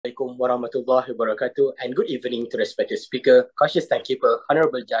Assalamualaikum warahmatullahi wabarakatuh, and good evening to respected speaker, cautious timekeeper,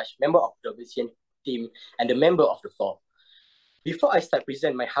 honorable judge, member of the observation team, and the member of the floor. Before I start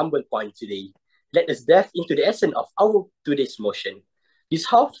present my humble point today, let us delve into the essence of our today's motion. This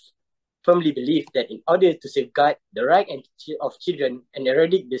house firmly believe that in order to safeguard the right of children and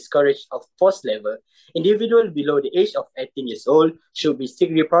eradicate the scourge of forced labor, individuals below the age of 18 years old should be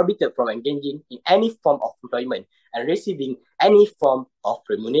strictly prohibited from engaging in any form of employment and receiving any form of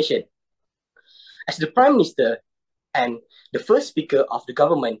remuneration. As the Prime Minister and the first speaker of the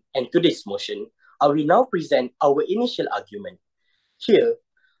government and today's motion, I will now present our initial argument. Here,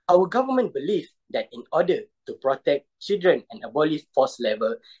 our government believes that in order to protect children and abolish forced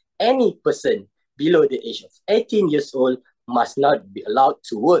labor, any person below the age of 18 years old must not be allowed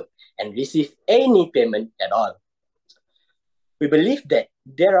to work and receive any payment at all. We believe that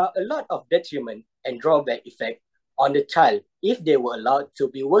there are a lot of detriment and drawback effect on the child if they were allowed to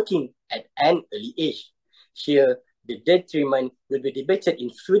be working at an early age. Here, the detriment will be debated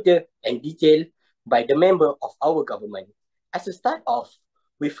in future and detail by the member of our government. As a start off,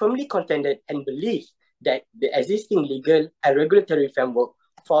 we firmly contended and believe that the existing legal and regulatory framework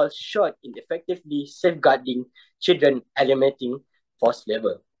falls short in effectively safeguarding children eliminating forced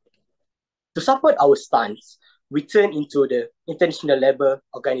labor. To support our stance, we turn into the International Labour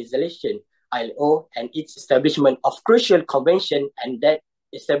Organization, ILO, and its establishment of crucial convention and that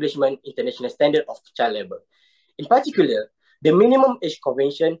establishment international standard of child labor. In particular, the Minimum Age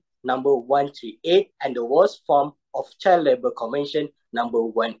Convention number 138 and the Worst Form of Child Labor Convention number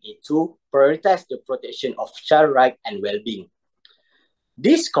 182 prioritize the protection of child rights and well-being.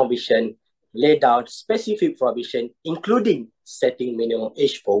 This convention lay down specific provision, including setting minimum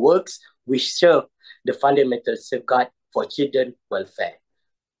age for works, which serve the fundamental safeguard for children welfare.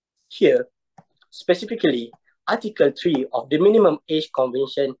 Here, specifically, Article 3 of the Minimum Age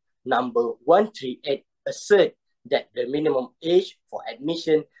Convention number 138 assert that the minimum age for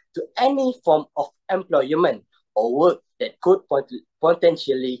admission to any form of employment or work that could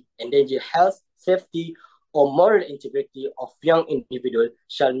potentially endanger health, safety, or moral integrity of young individuals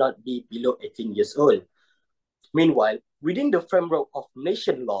shall not be below 18 years old. Meanwhile, within the framework of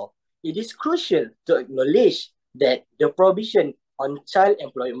nation law, it is crucial to acknowledge that the provision on child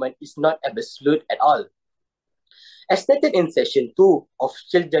employment is not absolute at all. As stated in Section 2 of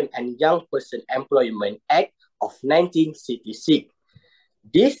Children and Young Person Employment Act of 1966,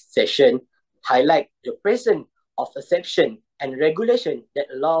 this section highlights the presence of exception and regulation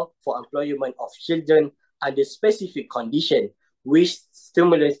that allow for employment of children under specific conditions, which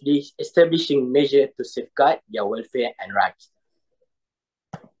stimulously establishing measures to safeguard their welfare and rights.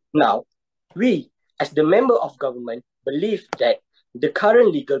 Now, we, as the member of government, believe that the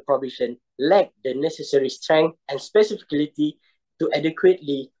current legal provision lack the necessary strength and specificity to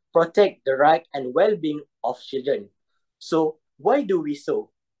adequately protect the right and well-being of children. So, why we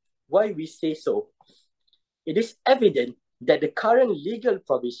say so? It is evident that the current legal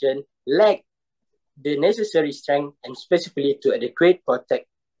provision lack the necessary strength and specificity to adequately protect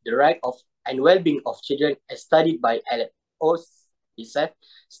the right of and well-being of children, as studied by ILO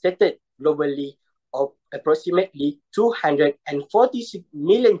stated globally of approximately 246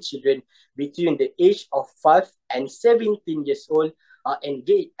 million children between the age of 5 and 17 years old are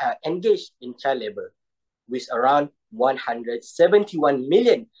engaged in child labor, with around 171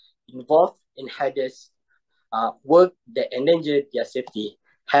 million involved in hazardous work that endanger their safety,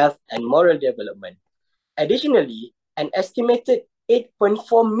 health, and moral development. Additionally, an estimated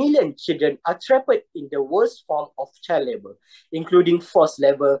 8.4 million children are trapped in the worst form of child labor, including forced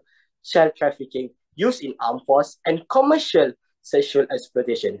labor, child trafficking, use in armed force, and commercial sexual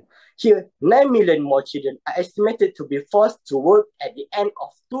exploitation. Here, 9 million more children are estimated to be forced to work at the end of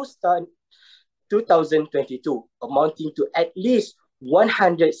 2022, amounting to at least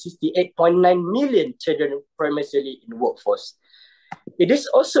 168.9 million children primarily in workforce. It is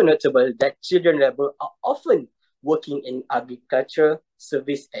also notable that children labor are often working in agriculture,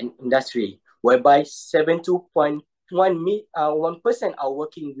 service, and industry, whereby 72.1% are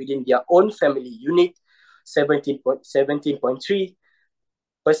working within their own family unit,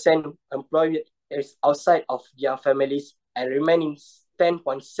 17.3% employed is outside of their families, and remaining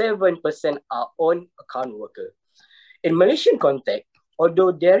 10.7% are own account worker. In Malaysian context,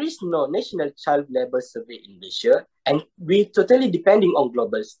 although there is no national child labor survey in Malaysia, and we totally depending on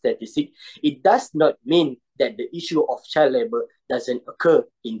global statistics, it does not mean that the issue of child labor doesn't occur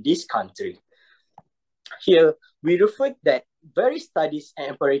in this country. Here, we refer that various studies and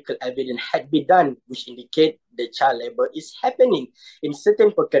empirical evidence had been done which indicate that child labor is happening in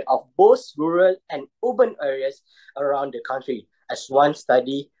certain pockets of both rural and urban areas around the country, as one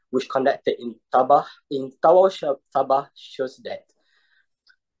study which conducted in Sabah shows that.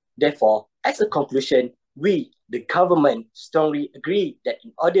 Therefore, as a conclusion, we, the government, strongly agree that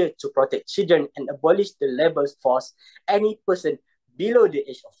in order to protect children and abolish the labor force, any person below the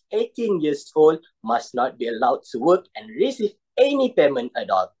age of 18 years old must not be allowed to work and receive any payment at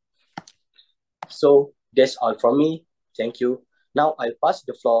all. So that's all from me. Thank you. Now I'll pass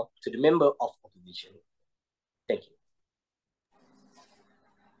the floor to the member of opposition. Thank you.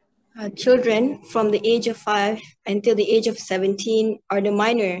 Children from the age of 5 until the age of 17 are the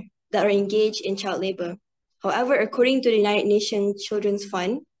minor that are engaged in child labor. However, according to the United Nations Children's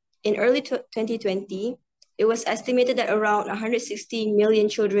Fund, in early 2020, it was estimated that around 160 million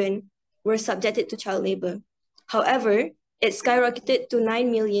children were subjected to child labor. However, it skyrocketed to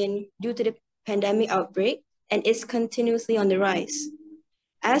 9 million due to the pandemic outbreak and is continuously on the rise.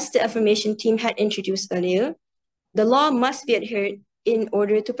 As the affirmation team had introduced earlier, the law must be adhered in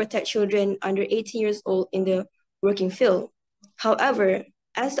order to protect children under 18 years old in the working field. However,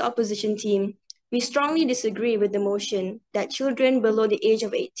 as the opposition team, we strongly disagree with the motion that children below the age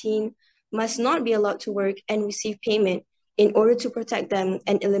of 18 must not be allowed to work and receive payment in order to protect them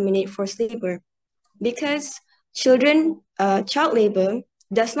and eliminate forced labor. Because child labor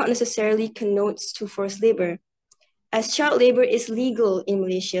does not necessarily connotes to forced labor, as child labor is legal in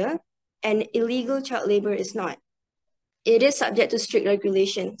Malaysia and illegal child labor is not. It is subject to strict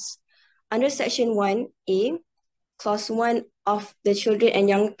regulations. Under Section 1A, Clause 1 of the Children and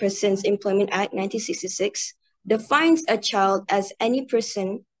Young Persons Employment Act 1966 defines a child as any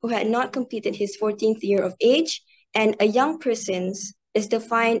person who had not completed his 14th year of age, and a young person is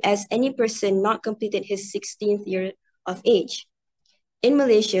defined as any person not completed his 16th year of age. In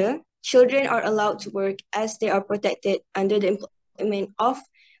Malaysia, children are allowed to work as they are protected under the Employment of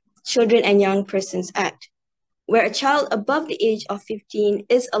Children and Young Persons Act, where a child above the age of 15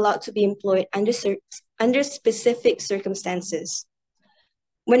 is allowed to be employed under specific circumstances.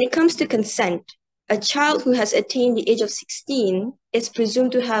 When it comes to consent, a child who has attained the age of 16 is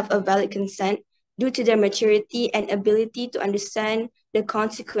presumed to have a valid consent due to their maturity and ability to understand the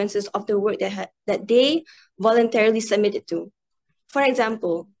consequences of the work that they voluntarily submitted to. For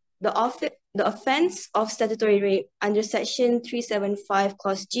example, the offense of statutory rape under Section 375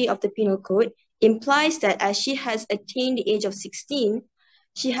 Clause G of the Penal Code implies that as she has attained the age of 16,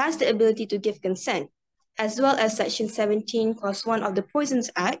 she has the ability to give consent, as well as Section 17 Clause 1 of the Poisons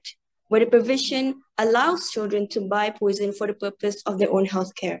Act, where the provision allows children to buy poison for the purpose of their own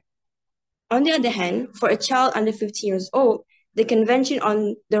health care. On the other hand, for a child under 15 years old, the Convention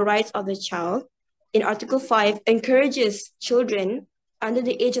on the Rights of the Child in Article 5 encourages children under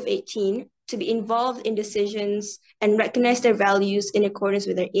the age of 18 to be involved in decisions and recognize their values in accordance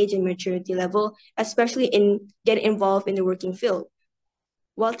with their age and maturity level, especially in getting involved in the working field.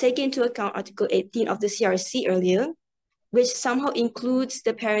 While taking into account Article 18 of the CRC earlier, which somehow includes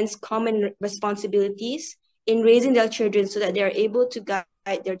the parents' common responsibilities in raising their children so that they are able to guide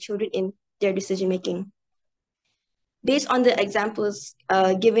their children in their decision-making. Based on the examples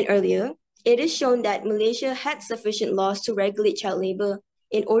given earlier, it is shown that Malaysia had sufficient laws to regulate child labor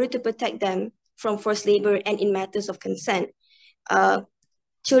in order to protect them from forced labor and in matters of consent.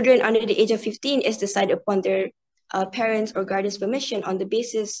 Children under the age of 15 is decided upon their parents' or guardians' permission on the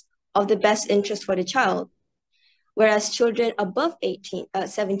basis of the best interest for the child, whereas children above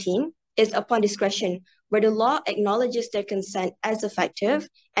 17 is upon discretion, where the law acknowledges their consent as effective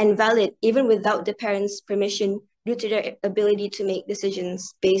and valid even without the parents' permission due to their ability to make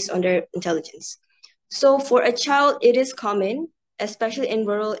decisions based on their intelligence. So for a child, it is common, especially in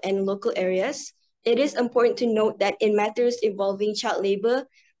rural and local areas. It is important to note that in matters involving child labor,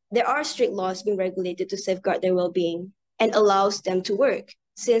 there are strict laws being regulated to safeguard their well-being and allows them to work.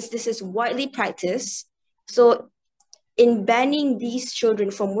 Since this is widely practiced, so in banning these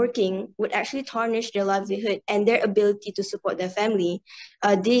children from working would actually tarnish their livelihood and their ability to support their family.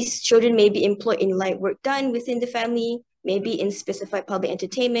 These children may be employed in light work done within the family, maybe in specified public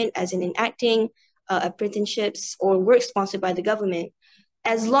entertainment, as in acting, apprenticeships, or work sponsored by the government,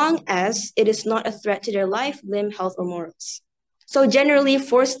 as long as it is not a threat to their life, limb, health, or morals. So generally,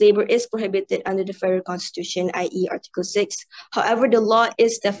 forced labor is prohibited under the Federal Constitution, i.e. Article 6. However, the law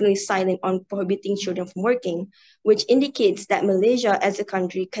is definitely silent on prohibiting children from working, which indicates that Malaysia as a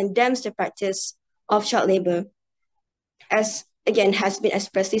country condemns the practice of child labor, as again has been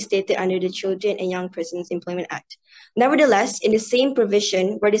expressly stated under the Children and Young Persons Employment Act. Nevertheless, in the same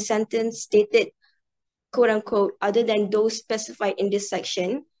provision where the sentence stated, quote unquote, other than those specified in this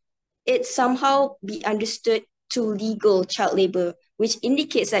section, it somehow be understood to legal child labor, which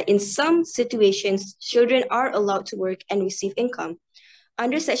indicates that in some situations, children are allowed to work and receive income.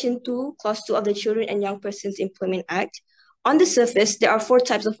 Under Section 2, Clause 2 of the Children and Young Persons Employment Act, on the surface, there are 4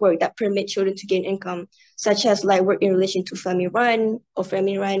 types of work that permit children to gain income, such as like work in relation to family-run,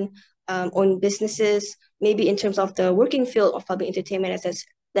 own businesses, maybe in terms of the working field of public entertainment,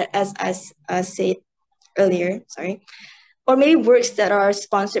 as said earlier, or maybe works that are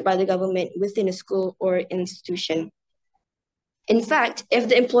sponsored by the government within a school or institution. In fact, if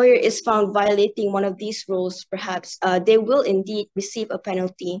the employer is found violating one of these rules, perhaps they will indeed receive a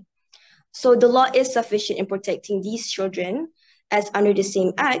penalty. So the law is sufficient in protecting these children, as under the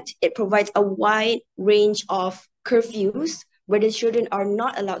same act, it provides a wide range of curfews where the children are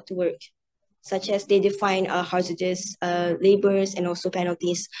not allowed to work, such as they define hazardous labors and also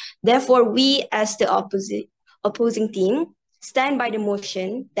penalties. Therefore, we as the opposing team stand by the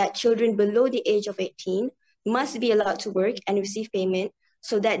motion that children below the age of 18 must be allowed to work and receive payment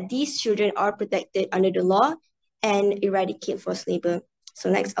so that these children are protected under the law and eradicate forced labor. So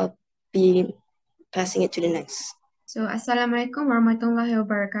next, I'll be passing it to the next. So, Assalamualaikum warahmatullahi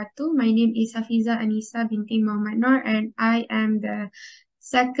wabarakatuh. My name is Hafiza Anisa binti Muhammad Noor, and I am the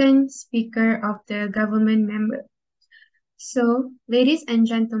second speaker of the government member. So, ladies and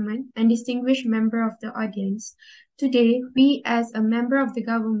gentlemen, and distinguished member of the audience, today we as a member of the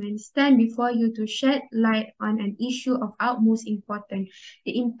government stand before you to shed light on an issue of utmost importance,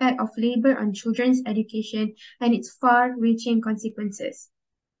 the impact of labor on children's education and its far-reaching consequences.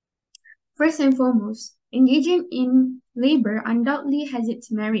 First and foremost, engaging in labor undoubtedly has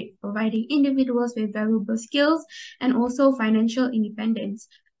its merit, providing individuals with valuable skills and also financial independence.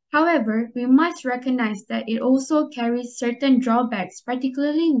 However, we must recognize that it also carries certain drawbacks,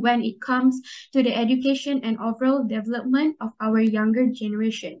 particularly when it comes to the education and overall development of our younger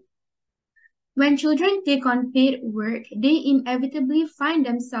generation. When children take on paid work, they inevitably find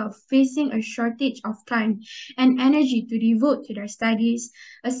themselves facing a shortage of time and energy to devote to their studies,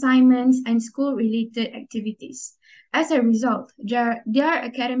 assignments, and school-related activities. As a result, their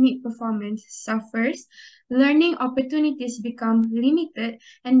academic performance suffers, learning opportunities become limited,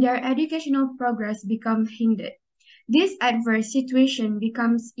 and their educational progress becomes hindered. This adverse situation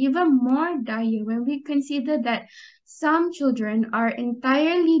becomes even more dire when we consider that some children are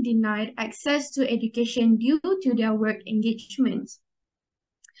entirely denied access to education due to their work engagements.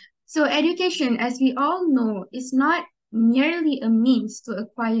 So education, as we all know, is not merely a means to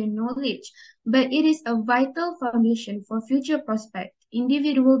acquire knowledge, but it is a vital foundation for future prospect,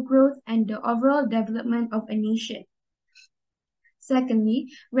 individual growth, and the overall development of a nation. Secondly,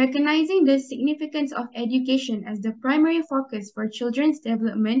 recognizing the significance of education as the primary focus for children's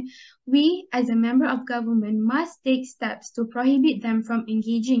development, we, as a member of government, must take steps to prohibit them from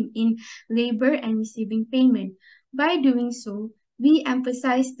engaging in labor and receiving payment. By doing so, we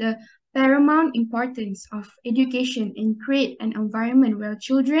emphasize the paramount importance of education and create an environment where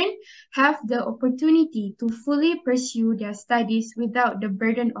children have the opportunity to fully pursue their studies without the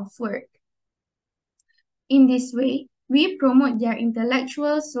burden of work. In this way, we promote their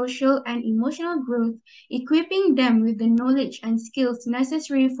intellectual, social, and emotional growth, equipping them with the knowledge and skills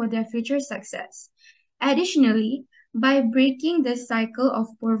necessary for their future success. Additionally, by breaking the cycle of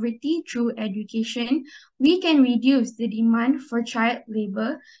poverty through education, we can reduce the demand for child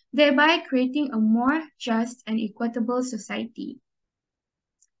labor, thereby creating a more just and equitable society.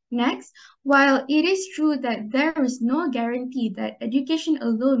 Next, while it is true that there is no guarantee that education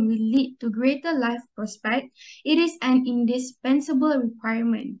alone will lead to greater life prospect, it is an indispensable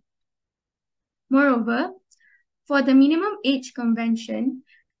requirement. Moreover, for the Minimum Age Convention,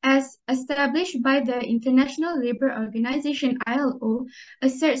 as established by the International Labour Organization ILO,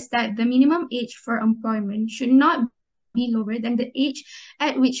 asserts that the minimum age for employment should not be lower than the age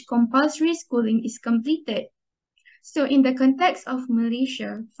at which compulsory schooling is completed. So in the context of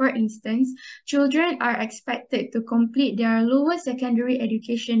Malaysia, for instance, children are expected to complete their lower secondary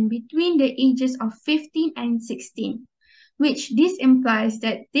education between the ages of 15 and 16, which this implies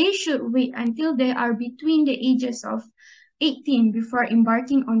that they should wait until they are between the ages of 18 before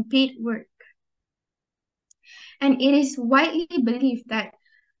embarking on paid work. And it is widely believed that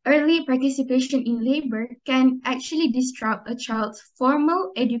early participation in labor can actually disrupt a child's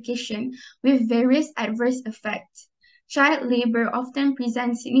formal education with various adverse effects. Child labor often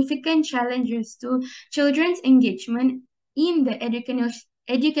presents significant challenges to children's engagement in the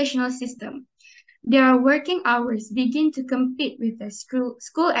educational system. Their working hours begin to compete with the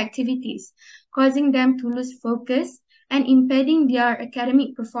school activities, causing them to lose focus and impeding their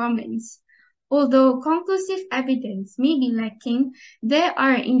academic performance. Although conclusive evidence may be lacking, there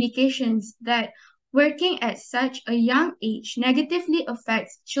are indications that Working at such a young age negatively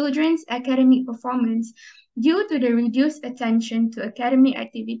affects children's academic performance due to the reduced attention to academic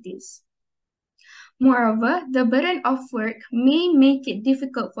activities. Moreover, the burden of work may make it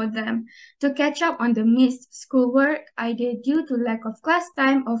difficult for them to catch up on the missed schoolwork, either due to lack of class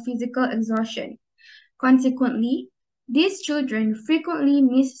time or physical exhaustion. Consequently, these children frequently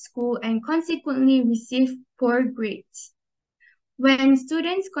miss school and consequently receive poor grades. When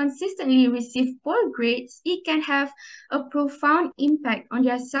students consistently receive poor grades, it can have a profound impact on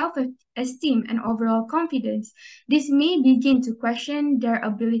their self-esteem and overall confidence. This may begin to question their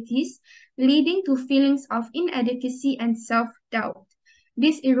abilities, leading to feelings of inadequacy and self-doubt.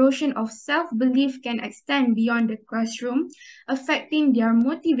 This erosion of self-belief can extend beyond the classroom, affecting their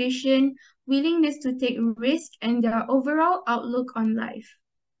motivation, willingness to take risks, and their overall outlook on life.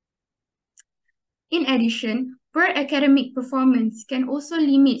 In addition, poor academic performance can also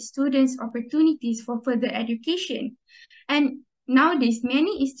limit students' opportunities for further education. And nowadays,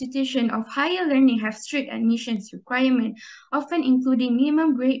 many institutions of higher learning have strict admissions requirements, often including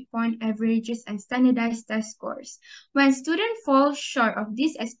minimum grade point averages and standardized test scores. When students fall short of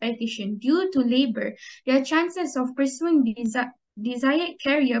this expectation due to labor, their chances of pursuing desired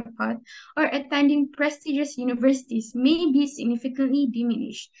career path or attending prestigious universities may be significantly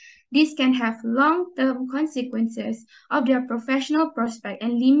diminished. This can have long-term consequences of their professional prospect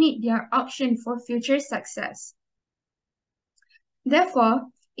and limit their option for future success. Therefore,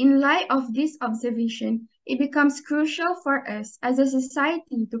 in light of this observation, it becomes crucial for us as a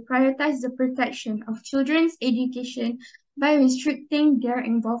society to prioritize the protection of children's education by restricting their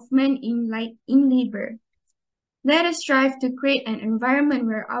involvement in labor. Let us strive to create an environment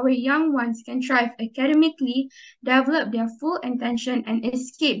where our young ones can thrive academically, develop their full attention, and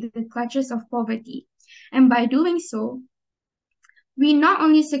escape the clutches of poverty. And by doing so, we not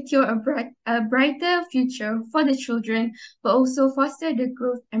only secure a brighter future for the children, but also foster the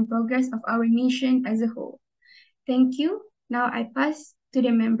growth and progress of our nation as a whole. Thank you. Now I pass to the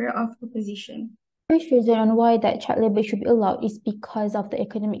member of opposition. First reason on why that child labor should be allowed is because of the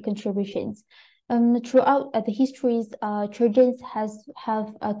economic contributions. Throughout the histories, children have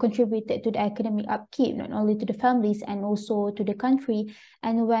contributed to the economic upkeep, not only to the families and also to the country.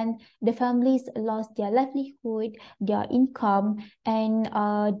 And when the families lost their livelihood, their income, and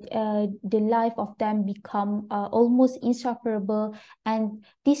the life of them become almost insufferable, and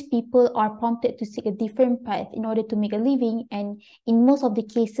these people are prompted to seek a different path in order to make a living. And in most of the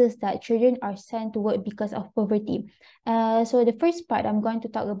cases, that children are sent to work because of poverty. So the first part I'm going to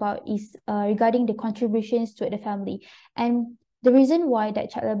talk about is regarding the contributions to the family. And the reason why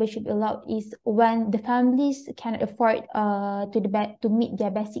that child labor should be allowed is when the families cannot afford to meet their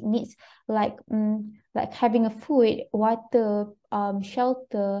basic needs, like having a food, water,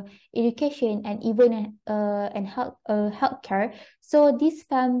 shelter, education, and even healthcare. So this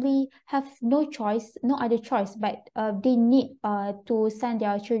family have no other choice, but they need to send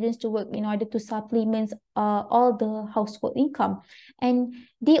their children to work in order to supplement all the household income. And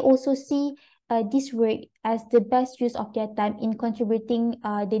they also see this work as the best use of their time in contributing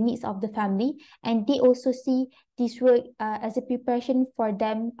the needs of the family, and they also see this work as a preparation for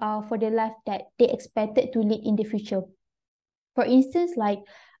them for the life that they expected to lead in the future. For instance, like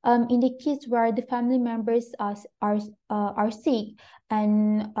in the case where the family members are sick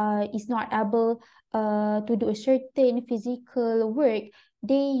and is not able to do a certain physical work,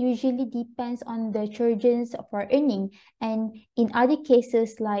 they usually depends on the children for earning. And in other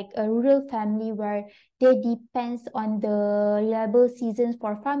cases, like a rural family where they depends on the reliable seasons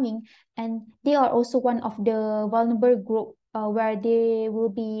for farming, and they are also one of the vulnerable group where they will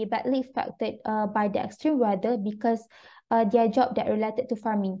be badly affected by the extreme weather because their job that related to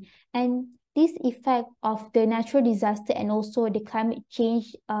farming. And this effect of the natural disaster and also the climate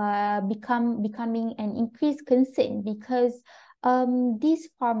change becoming an increased concern, because these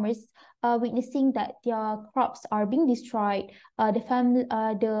farmers witnessing that their crops are being destroyed, the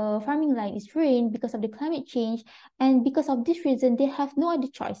farming land is ruined because of the climate change, and because of this reason they have no other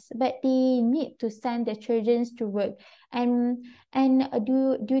choice but they need to send their children to work. And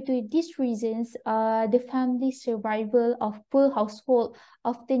due to these reasons, the family survival of poor household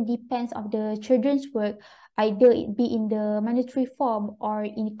often depends on the children's work, either it be in the monetary form or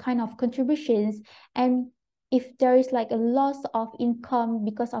in kind of contributions. And if there is like a loss of income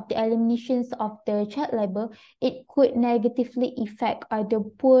because of the eliminations of the child labor, it could negatively affect the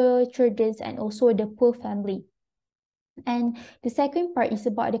poor children and also the poor family. And the second part is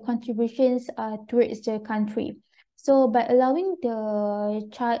about the contributions towards the country. So by allowing the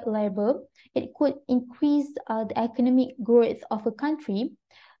child labor, it could increase the economic growth of a country.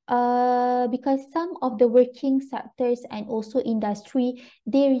 because some of the working sectors and also industry,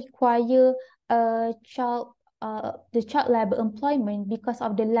 they require the child labor employment because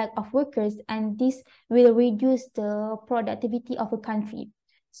of the lack of workers, and this will reduce the productivity of a country.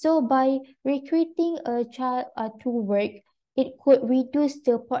 So by recruiting a child to work, it could reduce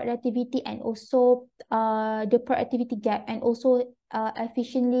the productivity and also the productivity gap, and also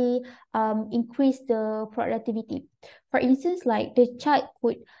efficiently increase the productivity. For instance, like the child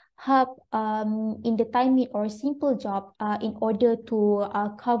could help in the timing or simple job in order to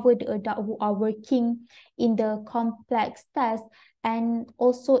cover the adult who are working in the complex tasks. And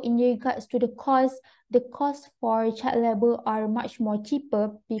also in regards to the cost for child labor are much more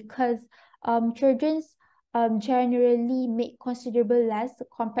cheaper because children's generally make considerable less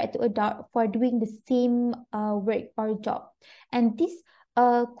compared to adult for doing the same work or job. And this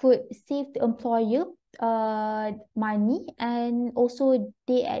could save the employer money, and also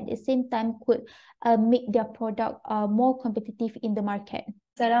they at the same time could make their product more competitive in the market.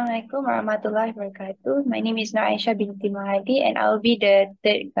 Assalamualaikum warahmatullahi wabarakatuh. My name is Nur Aisyah binti Mahadi, and I will be the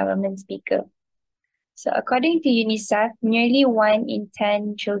third government speaker. So according to UNICEF, nearly 1 in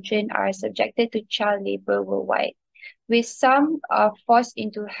 10 children are subjected to child labor worldwide, with some forced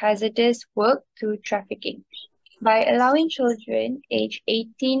into hazardous work through trafficking. By allowing children aged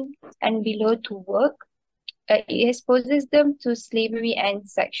 18 and below to work, it exposes them to slavery and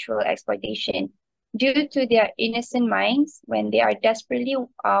sexual exploitation. Due to their innocent minds, when they are desperately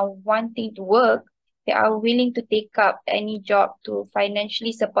wanting to work, they are willing to take up any job to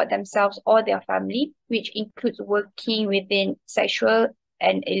financially support themselves or their family, which includes working within sexual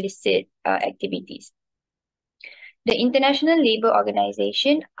and illicit activities. The International Labour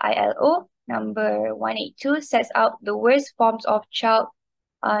Organization, ILO, number 182, sets out the worst forms of child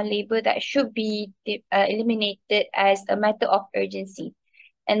labor that should be eliminated as a matter of urgency.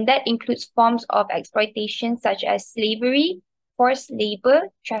 And that includes forms of exploitation such as slavery, forced labor,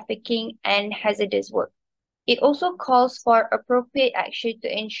 trafficking, and hazardous work. It also calls for appropriate action to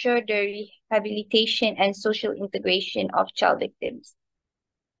ensure the rehabilitation and social integration of child victims.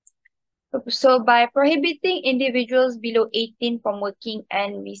 So by prohibiting individuals below 18 from working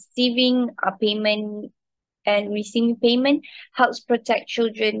and receiving payment helps protect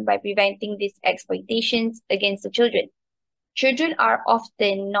children by preventing these exploitations against the children. Children are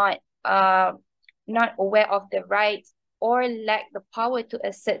often not aware of their rights or lack the power to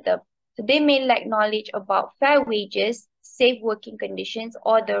assert them. So they may lack knowledge about fair wages, safe working conditions,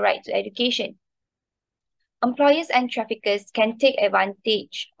 or the right to education. Employers and traffickers can take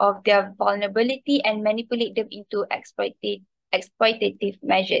advantage of their vulnerability and manipulate them into exploitative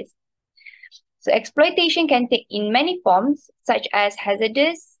measures. So exploitation can take in many forms, such as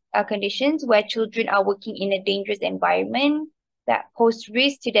hazardous conditions where children are working in a dangerous environment that pose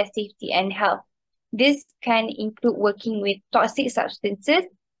risk to their safety and health. This can include working with toxic substances,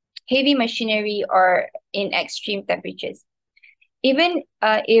 heavy machinery, or in extreme temperatures. Even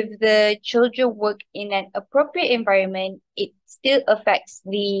if the children work in an appropriate environment, it still affects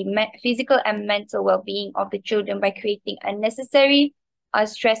the physical and mental well-being of the children by creating unnecessary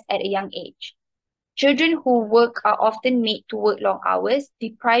stress at a young age. Children who work are often made to work long hours,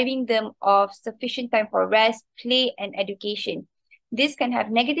 depriving them of sufficient time for rest, play, and education. This can have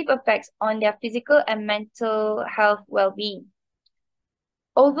negative effects on their physical and mental health well-being.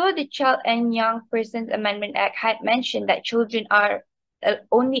 Although the Child and Young Persons Amendment Act had mentioned that children are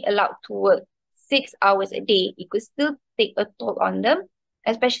only allowed to work 6 hours a day, it could still take a toll on them,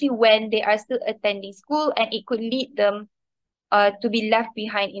 especially when they are still attending school, and it could lead them to be left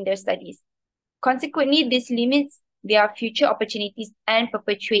behind in their studies. Consequently, this limits their future opportunities and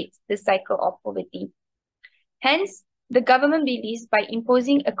perpetuates the cycle of poverty. Hence, the government believes by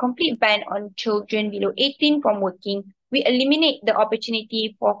imposing a complete ban on children below 18 from working, we eliminate the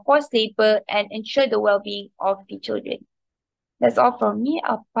opportunity for forced labor and ensure the well-being of the children. That's all from me.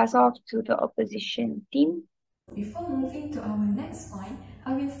 I'll pass off to the opposition team. Before moving to our next point,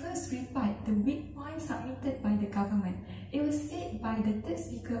 I will first rebut the weak point submitted by the government. It was said by the third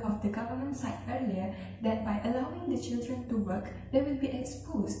speaker of the government side earlier that by allowing the children to work, they will be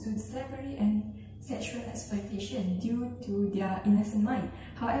exposed to slavery and sexual exploitation due to their innocent mind.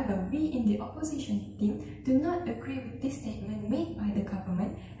 However, we in the opposition team do not agree with this statement made by the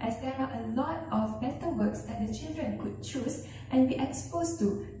government, as there are a lot of better works that the children could choose and be exposed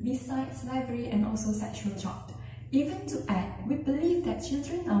to besides slavery and also sexual jobs. Even to add, we believe that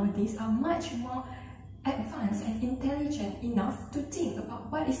children nowadays are much more advanced and intelligent enough to think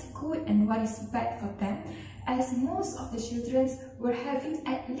about what is good and what is bad for them, as most of the children were having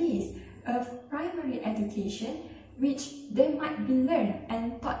at least a primary education which they might be learned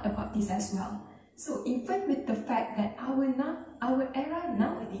and taught about this as well. So even with the fact that our era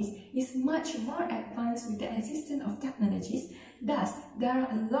nowadays is much more advanced with the existence of technologies, thus there are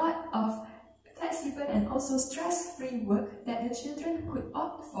a lot of flexible and also stress-free work that the children could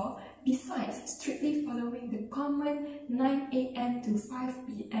opt for besides strictly following the common 9 a.m. to 5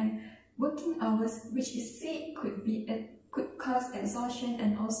 p.m. working hours, which is said could cause exhaustion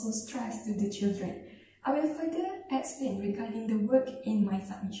and also stress to the children. I will further explain regarding the work in my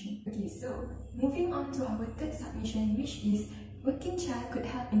submission. Okay, so moving on to our third submission, which is working child could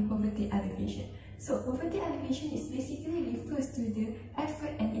help in poverty alleviation. So poverty alleviation is basically refers to the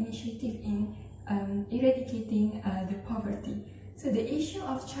effort and initiative in eradicating the poverty. So the issue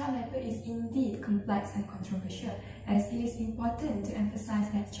of child labour is indeed complex and controversial, as it is important to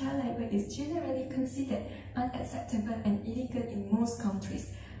emphasize that child labour is generally considered unacceptable and illegal in most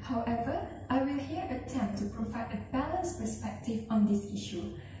countries. However, I will here attempt to provide a balanced perspective on this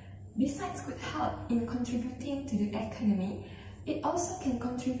issue. Besides could help in contributing to the economy, it also can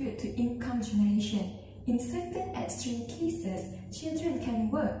contribute to income generation. In certain extreme cases, children can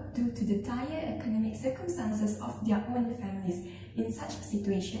work due to the dire economic circumstances of their own families. In such a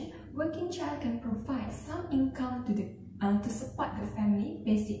situation, working child can provide some income to support the family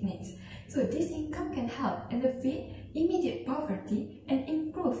basic needs. So this income can help alleviate immediate poverty and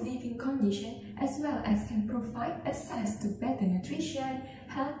improve living conditions, as well as can provide access to better nutrition,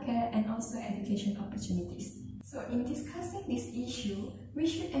 healthcare, and also education opportunities. So in discussing this issue,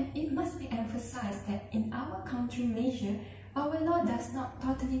 it must be emphasized that in our country, Malaysia, our law does not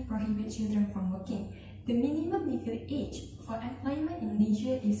totally prohibit children from working. The minimum legal age for employment in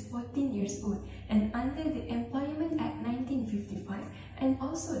Malaysia is 14 years old, and under the Employment Act 1955 and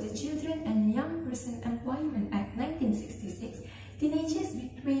also the Children and Young Person Employment Act 1966, teenagers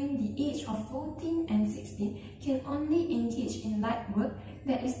between the age of 14 and 16 can only engage in light work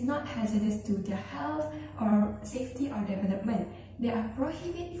that is not hazardous to their health or safety or development. They are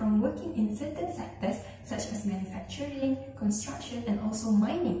prohibited from working in certain sectors such as manufacturing, construction, and also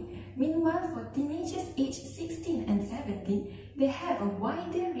mining. Meanwhile, for teenagers aged 16 and 17, they have a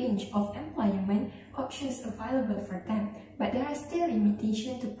wider range of employment options available for them, but there are still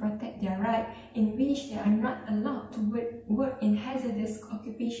limitations to protect their right, in which they are not allowed to work in hazardous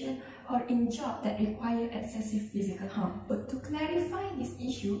occupation or in jobs that require excessive physical harm. But to clarify this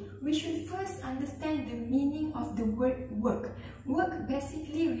issue, we should first understand the meaning of the word work. Work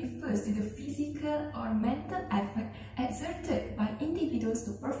basically refers to the physical or mental effort exerted by individuals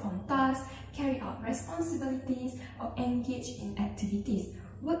to perform tasks, carry out responsibilities, or engage in activities.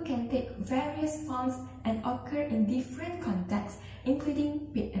 Work can take various forms and occur in different contexts, including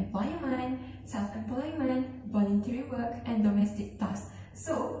paid employment, self-employment, voluntary work, and domestic tasks.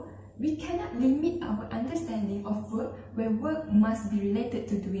 So, we cannot limit our understanding of work where work must be related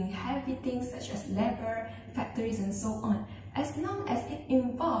to doing heavy things such as labor, factories, and so on. As long as it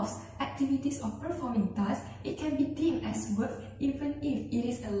involves activities of performing tasks, it can be deemed as work even if it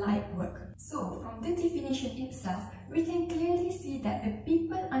is a light work. So, from the definition itself, we can clearly see that the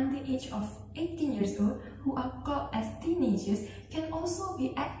people under the age of 18 years old who are called as teenagers can also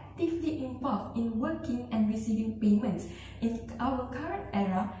be actively involved in working and receiving payments. In our current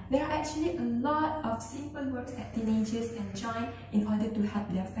era, there are actually a lot of simple works that teenagers can join in order to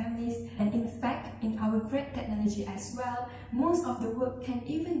help their families, and in fact, in our great technology as well, most of the work can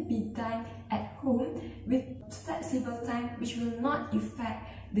even be done at home with flexible time which will not affect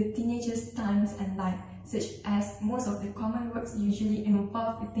the teenagers' times and life, such as most of the common works usually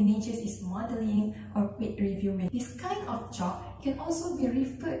involved with teenagers is modeling or paid reviewing. This kind of job can also be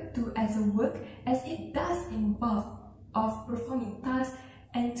referred to as a work, as it does involve of performing tasks,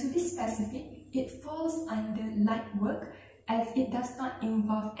 and to be specific, it falls under light work as it does not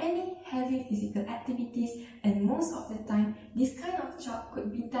involve any heavy physical activities, and most of the time, this kind of job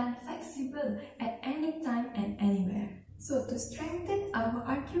could be done flexible at any time and anywhere. So to strengthen our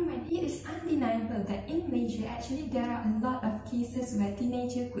argument, it is undeniable that in Malaysia, actually there are a lot of cases where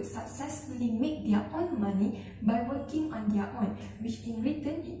teenagers could successfully make their own money by working on their own, which in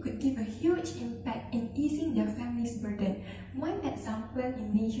return, it could give a huge impact in easing their family's burden. One example in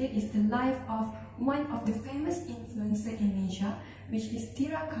Malaysia is the life of one of the famous influencers in Malaysia, which is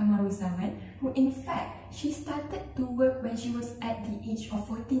Tira Kamaruzaman, who in fact, she started to work when she was at the age of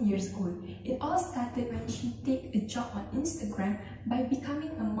 14 years old. It all started when she took a job on Instagram by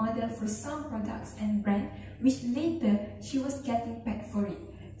becoming a model for some products and brands, which later she was getting paid for it.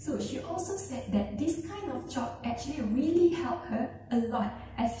 So she also said that this kind of job actually really helped her a lot,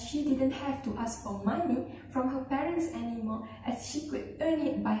 as she didn't have to ask for money from her parents anymore, as she could earn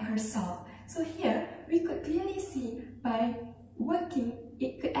it by herself. So here, we could clearly see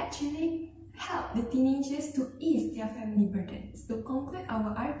help the teenagers to ease their family burdens. To conclude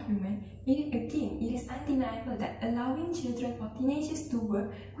our argument, it is undeniable that allowing children or teenagers to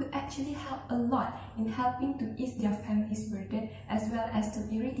work could actually help a lot in helping to ease their family's burden as well as to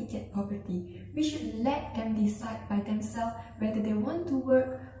eradicate poverty. We should let them decide by themselves whether they want to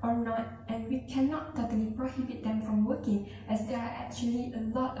work or not, and we cannot totally prohibit them from working, as there are actually a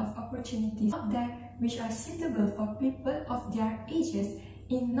lot of opportunities out there which are suitable for people of their ages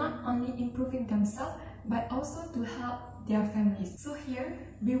in not only improving themselves but also to help their families. So here,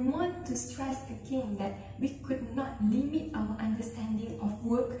 we want to stress again that we could not limit our understanding of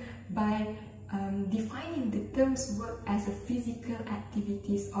work by defining the terms work as a physical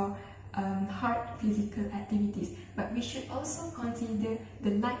activities or hard physical activities, but we should also consider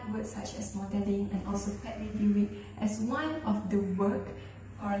the light work such as modeling and also pet reviewing as one of the work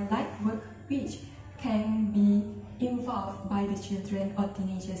or light work which can be involved by the children or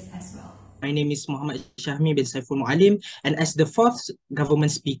teenagers as well. My name is Muhammad Shahmi bin Saiful Mualim, and as the fourth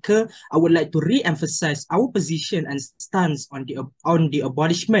government speaker, I would like to re-emphasize our position and stance on the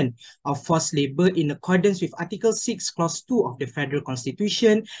abolishment of forced labor in accordance with Article 6, Clause 2 of the Federal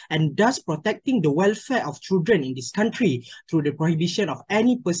Constitution, and thus protecting the welfare of children in this country through the prohibition of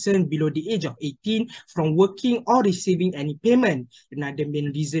any person below the age of 18 from working or receiving any payment. Another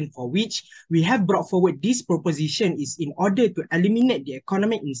main reason for which we have brought forward this proposition is in order to eliminate the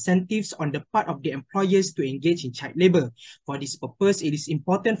economic incentives on the part of the employers to engage in child labor. For this purpose, it is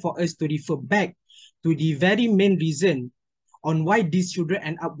important for us to refer back to the very main reason on why these children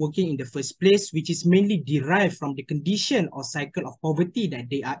end up working in the first place, which is mainly derived from the condition or cycle of poverty that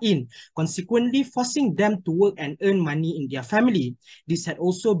they are in, consequently forcing them to work and earn money in their family. This had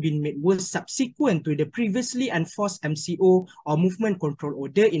also been made worse subsequent to the previously enforced MCO or Movement Control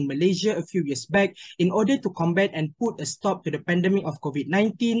Order in Malaysia a few years back in order to combat and put a stop to the pandemic of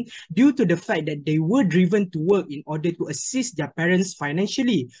COVID-19 due to the fact that they were driven to work in order to assist their parents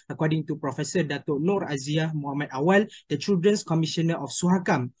financially, according to Professor Dato' Nur Aziah Muhammad Awal, the Children's Commissioner of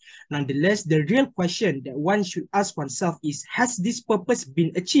Suhakam. Nonetheless, the real question that one should ask oneself is, has this purpose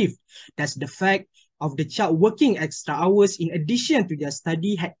been achieved? Does the fact of the child working extra hours in addition to their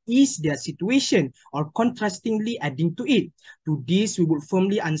study had eased their situation or contrastingly adding to it? To this, we would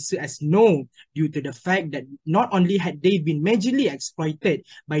firmly answer as no, due to the fact that not only had they been majorly exploited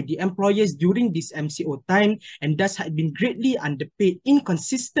by the employers during this MCO time and thus had been greatly underpaid,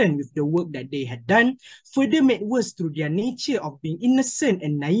 inconsistent with the work that they had done, further made worse through their nature of being innocent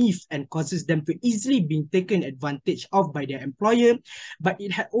and naive and causes them to easily being taken advantage of by their employer, but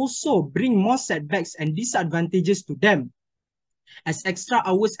it had also bring more setbacks and disadvantages to them, as extra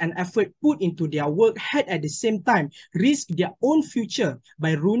hours and effort put into their work had at the same time risked their own future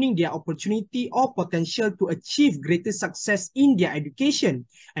by ruining their opportunity or potential to achieve greater success in their education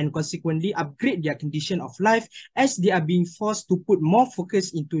and consequently upgrade their condition of life, as they are being forced to put more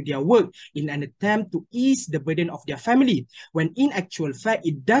focus into their work in an attempt to ease the burden of their family, when in actual fact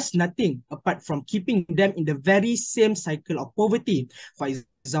it does nothing apart from keeping them in the very same cycle of poverty. For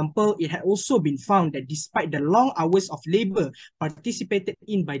example, it had also been found that despite the long hours of labor participated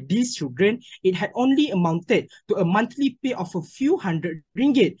in by these children, it had only amounted to a monthly pay of a few hundred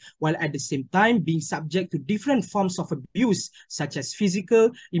ringgit, while at the same time being subject to different forms of abuse, such as physical,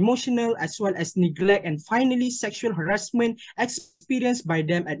 emotional, as well as neglect, and finally sexual harassment experienced by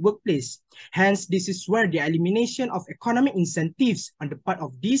them at workplace. Hence, this is where the elimination of economic incentives on the part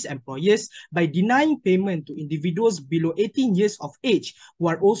of these employers by denying payment to individuals below 18 years of age who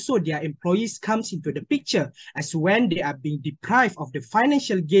are also their employees comes into the picture, as when they are being deprived of the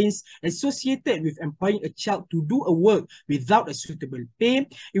financial gains associated with employing a child to do a work without a suitable pay,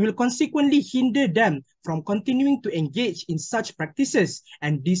 it will consequently hinder them from continuing to engage in such practices,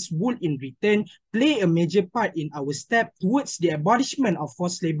 and this would in return play a major part in our step towards the abolishment of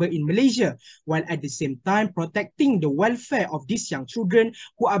forced labor in Malaysia, while at the same time protecting the welfare of these young children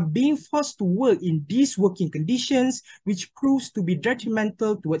who are being forced to work in these working conditions, which proves to be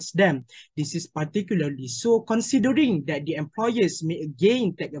detrimental towards them. This is particularly so considering that the employers may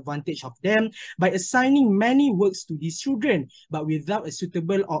again take advantage of them by assigning many works to these children, but without a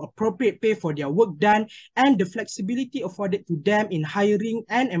suitable or appropriate pay for their work done, and the flexibility afforded to them in hiring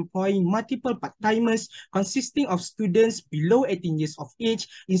and employing multiple part-timers consisting of students below 18 years of age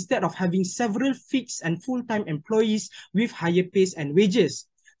instead of having several fixed and full-time employees with higher pays and wages.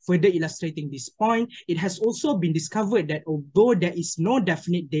 Further illustrating this point, it has also been discovered that although there is no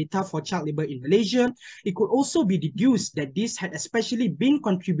definite data for child labor in Malaysia, it could also be deduced that this had especially been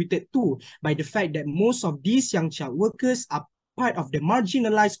contributed to by the fact that most of these young child workers are part of the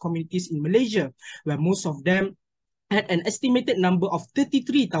marginalized communities in Malaysia, where most of them and an estimated number of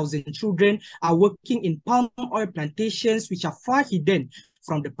 33,000 children are working in palm oil plantations which are far hidden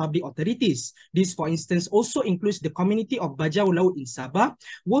from the public authorities. This, for instance, also includes the community of Bajau Laut in Sabah,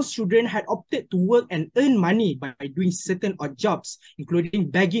 where children had opted to work and earn money by doing certain odd jobs, including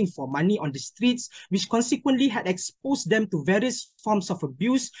begging for money on the streets, which consequently had exposed them to various forms of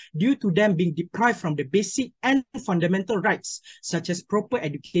abuse due to them being deprived from the basic and fundamental rights, such as proper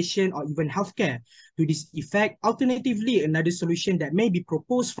education or even healthcare. To this effect, alternatively, another solution that may be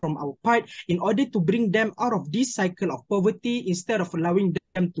proposed from our part in order to bring them out of this cycle of poverty instead of allowing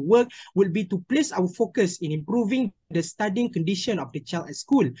them to work will be to place our focus in improving the studying condition of the child at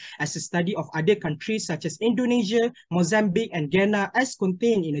school, as a study of other countries such as Indonesia, Mozambique, and Ghana, as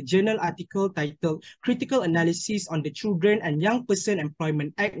contained in a journal article titled Critical Analysis on the Children and Young Person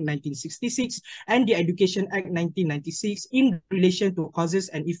Employment Act 1966 and the Education Act 1996 in relation to causes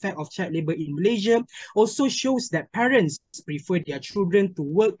and effect of child labor in Malaysia, also shows that parents prefer their children to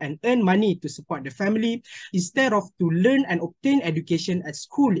work and earn money to support the family instead of to learn and obtain education at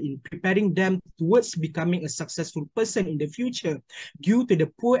school in preparing them towards becoming a successful person in the future, due to the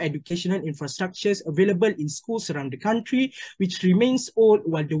poor educational infrastructures available in schools around the country, which remains old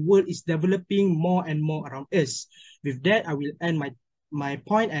while the world is developing more and more around us. With that, I will end my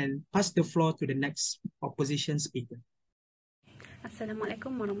point and pass the floor to the next opposition speaker.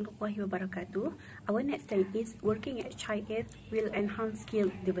 Assalamualaikum warahmatullahi wabarakatuh. Our next point is working at childcare will enhance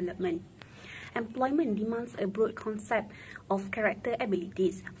skill development. Employment demands a broad concept of character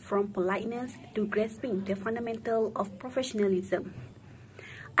abilities, from politeness to grasping the fundamental of professionalism.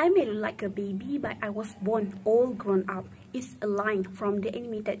 I may look like a baby, but I was born all grown up is a line from the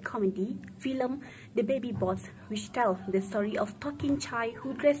animated comedy film The Baby Boss, which tells the story of talking child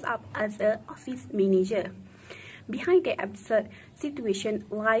who dressed up as an office manager. Behind the absurd situation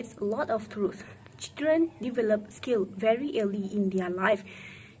lies a lot of truth. Children develop skill very early in their life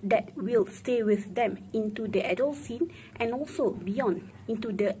that will stay with them into the adult scene and also beyond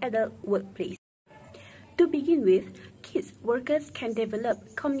into the adult workplace. To begin with, kids workers can develop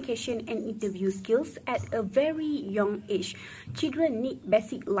communication and interview skills at a very young age. Children need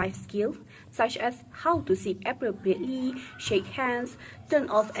basic life skills such as how to sit appropriately, shake hands, turn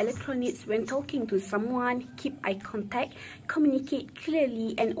off electronics when talking to someone, keep eye contact, communicate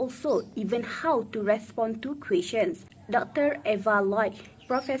clearly, and also even how to respond to questions. Dr. Eva Lloyd,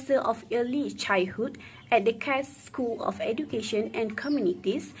 Professor of Early Childhood at the Cass School of Education and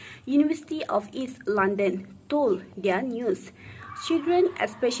Communities, University of East London, told their news. Children,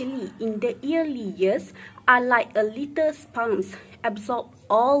 especially in the early years, are like a little sponge, absorb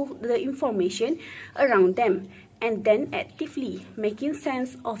all the information around them and then actively making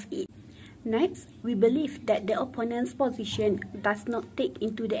sense of it. Next, we believe that the opponent's position does not take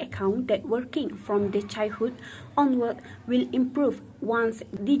into the account that working from the childhood onward will improve one's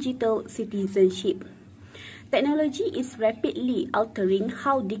digital citizenship. Technology is rapidly altering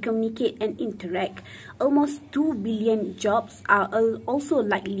how they communicate and interact. Almost 2 billion jobs are also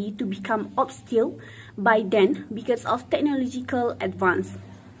likely to become obsolete by then because of technological advance.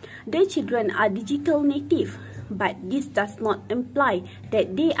 The children are digital native, but this does not imply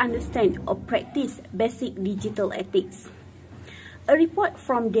that they understand or practice basic digital ethics. A report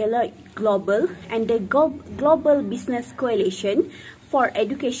from Deloitte Global and the Global Business Coalition for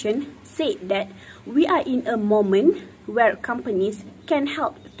Education said that we are in a moment where companies can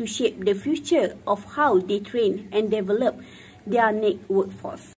help to shape the future of how they train and develop their next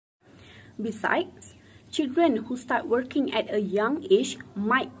workforce. Besides, children who start working at a young age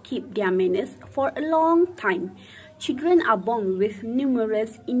might keep their manners for a long time. Children are born with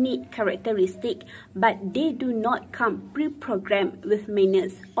numerous innate characteristics, but they do not come pre-programmed with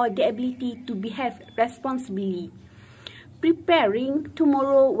manners or the ability to behave responsibly. Preparing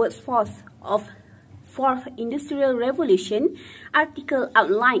tomorrow's workforce of Fourth Industrial Revolution article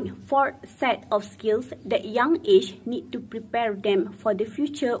outlined 4 sets of skills that young age need to prepare them for the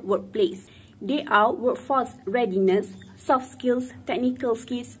future workplace. They are workforce readiness, soft skills, technical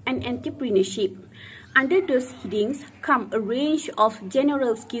skills, and entrepreneurship. Under those headings come a range of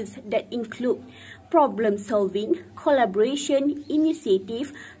general skills that include problem solving, collaboration,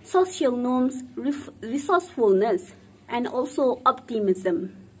 initiative, social norms, resourcefulness, and also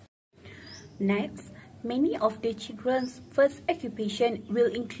optimism. Next, many of the children's first occupation will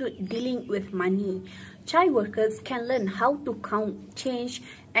include dealing with money. Child workers can learn how to count, change,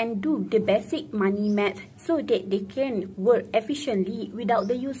 and do the basic money math so that they can work efficiently without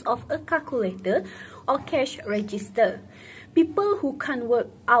the use of a calculator or cash register. People who can't work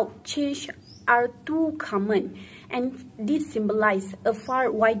out change are too common, and this symbolizes a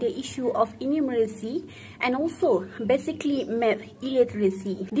far wider issue of innumeracy and also basically math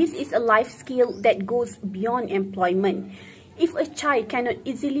illiteracy. This is a life skill that goes beyond employment. If a child cannot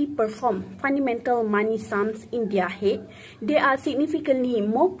easily perform fundamental money sums in their head, they are significantly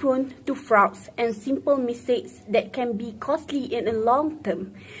more prone to frauds and simple mistakes that can be costly in the long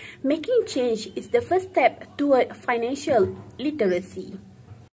term. Making change is the first step toward financial literacy.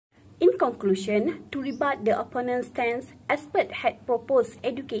 In conclusion, to rebut the opponent's stance, experts had proposed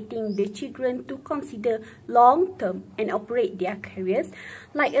educating the children to consider long-term and operate their careers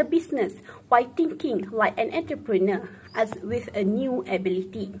like a business while thinking like an entrepreneur, as with a new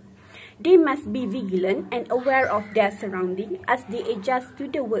ability. They must be vigilant and aware of their surroundings as they adjust to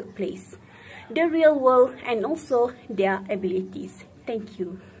the workplace, the real world, and also their abilities. Thank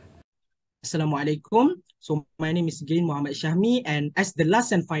you. Assalamualaikum. So my name is again Muhammad Syahmi, and as the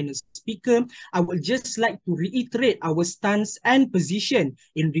last and final speaker, I would just like to reiterate our stance and position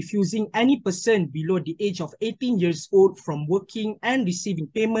in refusing any person below the age of 18 years old from working and receiving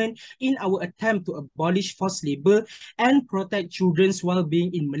payment in our attempt to abolish forced labor and protect children's well-being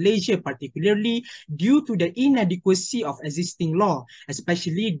in Malaysia, particularly due to the inadequacy of existing law,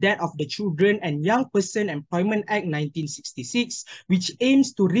 especially that of the Children and Young Person Employment Act 1966, which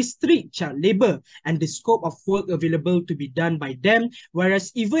aims to restrict child labor and the scope of work available to be done by them,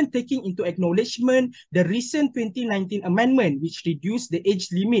 whereas even taking into acknowledgement the recent 2019 amendment which reduced the age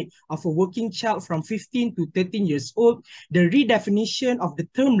limit of a working child from 15 to 13 years old, the redefinition of the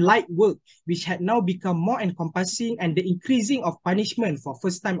term light work which had now become more encompassing, and the increasing of punishment for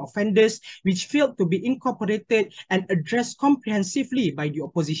first-time offenders which failed to be incorporated and addressed comprehensively by the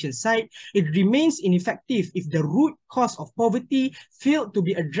opposition side, it remains ineffective if the root cause of poverty failed to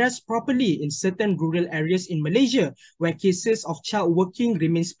be addressed properly in certain rural areas in Malaysia, where cases of child working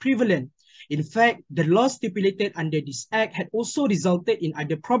remains prevalent. In fact, the law stipulated under this act had also resulted in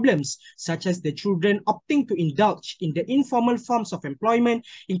other problems, such as the children opting to indulge in the informal forms of employment,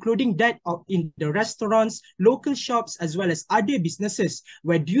 including that in the restaurants, local shops, as well as other businesses,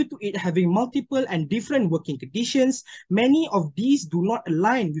 where due to it having multiple and different working conditions, many of these do not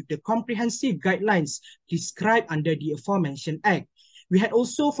align with the comprehensive guidelines described under the aforementioned act. We had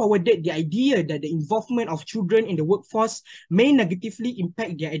also forwarded the idea that the involvement of children in the workforce may negatively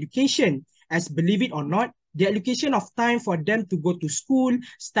impact their education, as, believe it or not, the allocation of time for them to go to school,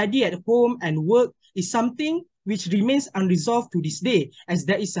 study at home, and work is something which remains unresolved to this day, as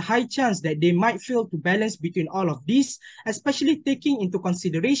there is a high chance that they might fail to balance between all of these, especially taking into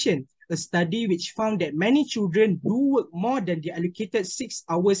consideration a study which found that many children do work more than the allocated 6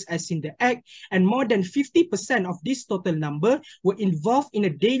 hours as in the Act, and more than 50% of this total number were involved in a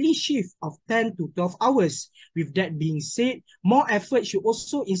daily shift of 10 to 12 hours. With that being said, more effort should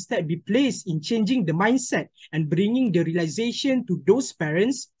also instead be placed in changing the mindset and bringing the realization to those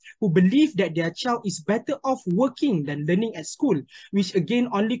parents who believe that their child is better off working than learning at school, which again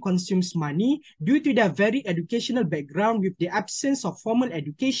only consumes money due to their very educational background with the absence of formal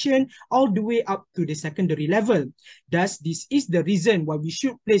education all the way up to the secondary level. Thus, this is the reason why we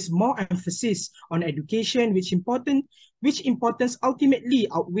should place more emphasis on education, which importance ultimately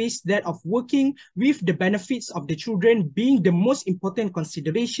outweighs that of working, with the benefits of the children being the most important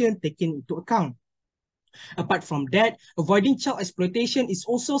consideration taken into account. Apart from that, avoiding child exploitation is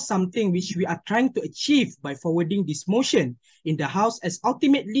also something which we are trying to achieve by forwarding this motion in the House, as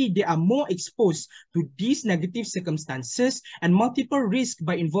ultimately they are more exposed to these negative circumstances and multiple risks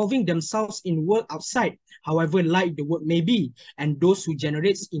by involving themselves in work outside, however light the work may be, and those who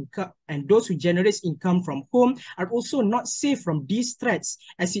generates income from home are also not safe from these threats,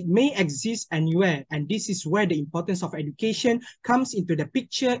 as it may exist anywhere. And this is where the importance of education comes into the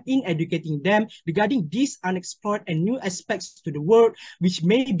picture, in educating them regarding these unexplored and new aspects to the world, which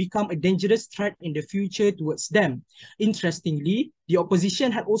may become a dangerous threat in the future towards them. Interestingly, the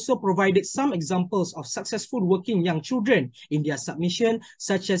opposition had also provided some examples of successful working young children in their submission,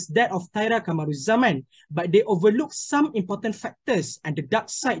 such as that of Taira Kamaruzzaman, but they overlooked some important factors and the dark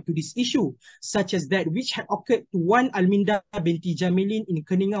side to this issue, such as that which had occurred to one Alminda binti Jamilin in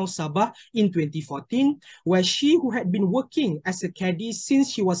Keningau, Sabah in 2014, where she, who had been working as a caddy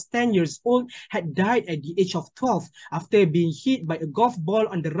since she was 10 years old, had died at the age of 12 after being hit by a golf ball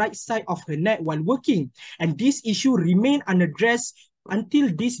on the right side of her neck while working. And this issue remained unaddressed until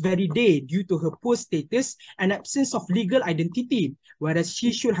this very day due to her poor status and absence of legal identity, whereas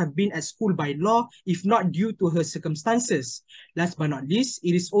she should have been at school by law if not due to her circumstances. Last but not least,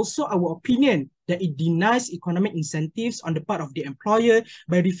 it is also our opinion that it denies economic incentives on the part of the employer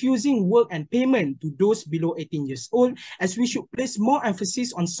by refusing work and payment to those below 18 years old, as we should place more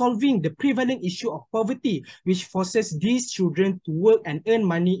emphasis on solving the prevalent issue of poverty, which forces these children to work and earn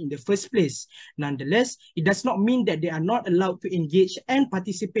money in the first place. Nonetheless, it does not mean that they are not allowed to engage and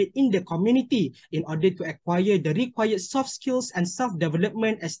participate in the community in order to acquire the required soft skills and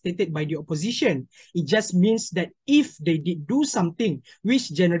self-development as stated by the opposition. It just means that if they did do something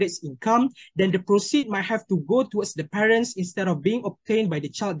which generates income, then the proceed might have to go towards the parents instead of being obtained by the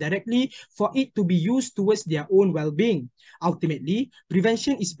child directly for it to be used towards their own well-being. Ultimately,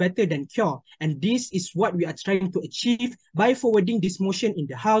 prevention is better than cure, and this is what we are trying to achieve by forwarding this motion in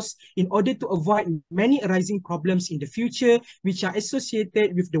the House in order to avoid many arising problems in the future which are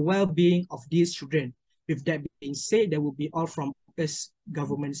associated with the well-being of these children. With that being said, that will be all from us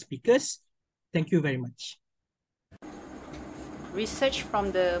government speakers. Thank you very much. Research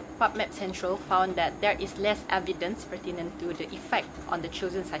from the PubMed Central found that there is less evidence pertinent to the effect on the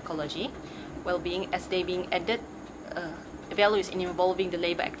children's psychology, well-being, as they being added values in involving the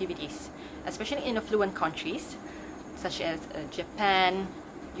labor activities, especially in affluent countries such as Japan,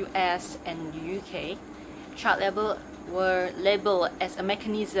 US, and UK. Child labor were labeled as a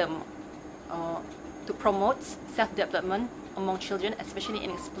mechanism to promote self-development among children, especially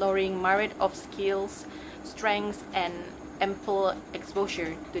in exploring myriad of skills, strengths, and ample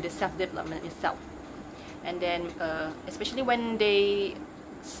exposure to the self-development itself. And then, especially when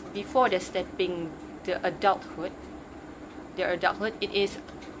before they're stepping the adulthood, it is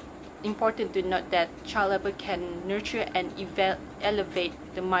important to note that child labor can nurture and elevate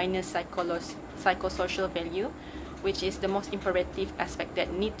the minor psychosocial value, which is the most imperative aspect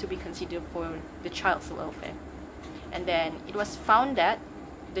that need to be considered for the child's welfare. And then it was found that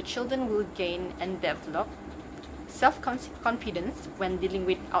the children will gain and develop self-confidence when dealing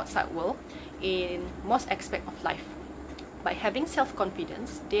with outside world in most aspects of life. By having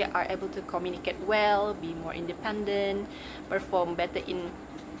self-confidence, they are able to communicate well, be more independent, perform better in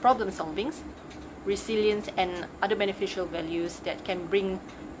problem solving, resilience, and other beneficial values that can bring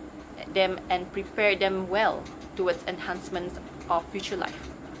them and prepare them well towards enhancements of future life.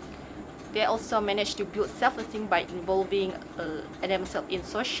 They also manage to build self-esteem by involving themselves in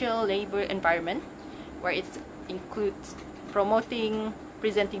social labor environment, where it includes promoting,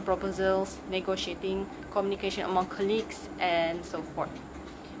 presenting proposals, negotiating, communication among colleagues, and so forth.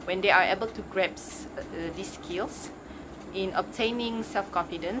 When they are able to grasp these skills in obtaining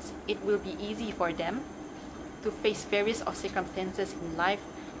self-confidence, it will be easy for them to face various of circumstances in life,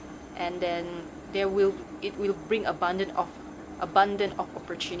 and then it will bring abundant of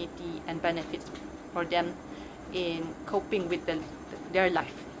opportunity and benefits for them in coping with their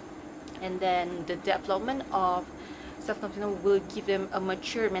life. And then the development of self-confidence will give them a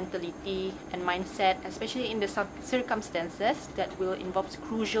mature mentality and mindset, especially in the circumstances that will involve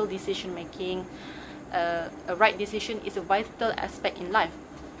crucial decision making. A right decision is a vital aspect in life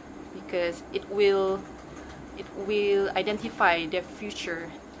because it will identify their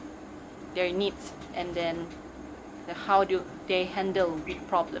future, their needs, and then how do they handle with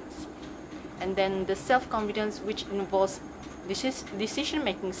problems. And then the self-confidence, which involves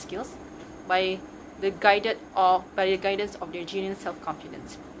decision-making skills by the guidance of their genuine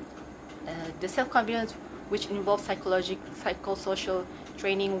self-confidence. The self-confidence, which involves psychosocial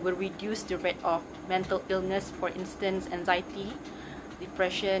training, will reduce the rate of mental illness, for instance, anxiety,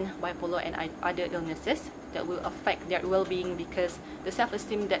 depression, bipolar, and other illnesses that will affect their well-being, because the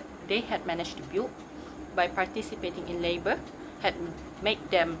self-esteem that they had managed to build by participating in labor had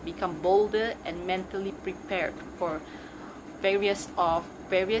made them become bolder and mentally prepared for various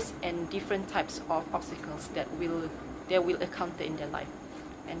and different types of obstacles that they will encounter in their life.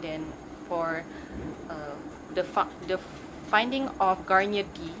 And then for the finding of Garnier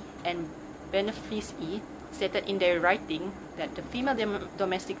D and Benefice E stated in their writing that the female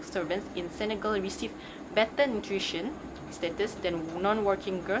domestic servants in Senegal receive better nutrition status than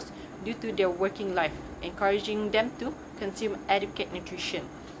non-working girls due to their working life, encouraging them to consume adequate nutrition.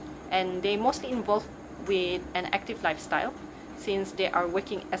 And they mostly involved with an active lifestyle since they are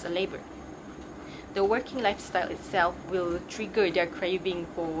working as a labor. The working lifestyle itself will trigger their craving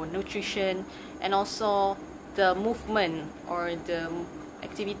for nutrition, and also the movement or the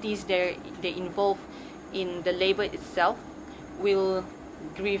activities they involve in the labor itself will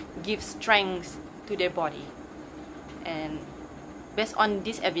give strength to their body. And based on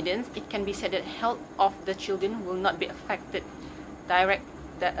this evidence, it can be said that health of the children will not be affected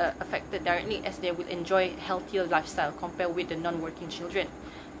directly, as they will enjoy healthier lifestyle compared with the non-working children.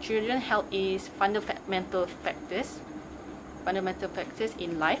 Children health is fundamental factors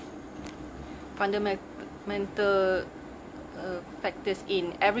in life. fundamental factors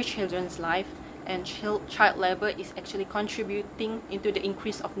in every children's life, and child labor is actually contributing into the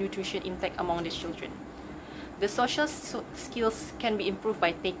increase of nutrition intake among the children. The social skills can be improved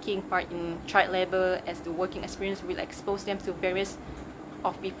by taking part in child labor, as the working experience will expose them to various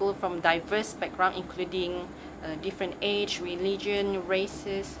of people from diverse background, including different age, religion,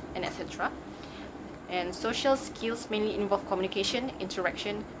 races, and etc. And social skills mainly involve communication,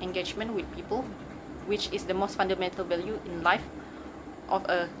 interaction, engagement with people, which is the most fundamental value in life of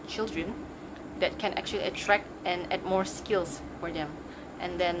a children that can actually attract and add more skills for them.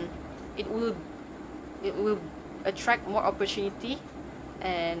 And then it will attract more opportunity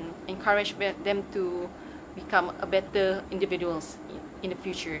and encourage them to become a better individuals in the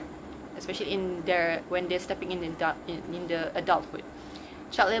future, especially when they're stepping in the adulthood.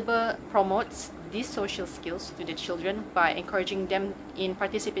 Child labor promotes these social skills to the children by encouraging them in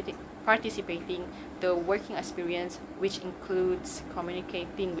participating the working experience, which includes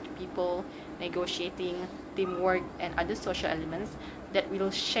communicating with people, negotiating, teamwork, and other social elements that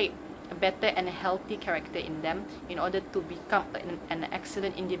will shape a better and healthy character in them in order to become an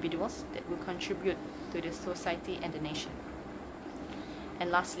excellent individuals that will contribute to the society and the nation. And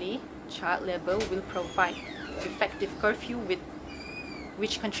lastly, child labor will provide effective curfew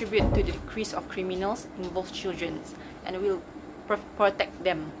which contribute to the decrease of criminals involved children, and will protect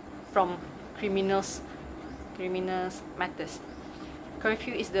them from criminals matters.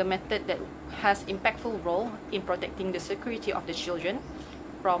 Curfew is the method that has impactful role in protecting the security of the children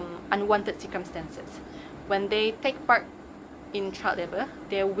from unwanted circumstances. When they take part in child labor,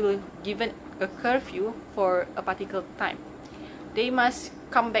 they will given a curfew for a particular time. They must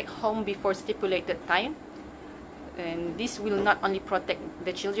come back home before stipulated time, and this will not only protect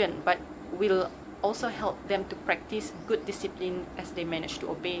the children but will also help them to practice good discipline as they manage to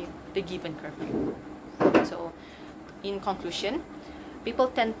obey the given curfew. So, in conclusion, people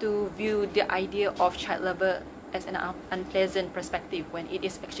tend to view the idea of child labor as an unpleasant perspective when it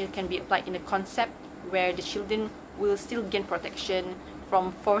is actually can be applied in a concept where the children will still gain protection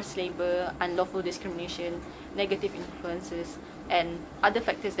from forced labor, unlawful discrimination, negative influences, and other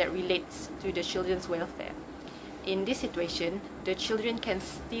factors that relates to the children's welfare. In this situation, the children can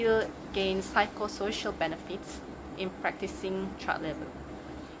still gain psychosocial benefits in practicing child labor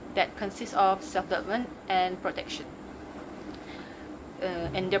that consists of self-development and protection.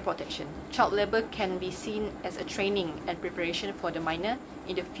 And their protection. Child labor can be seen as a training and preparation for the minor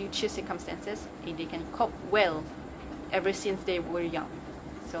in the future circumstances, and they can cope well ever since they were young.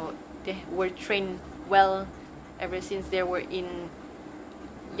 So they were trained well ever since they were in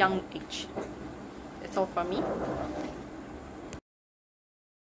young age. That's all from me.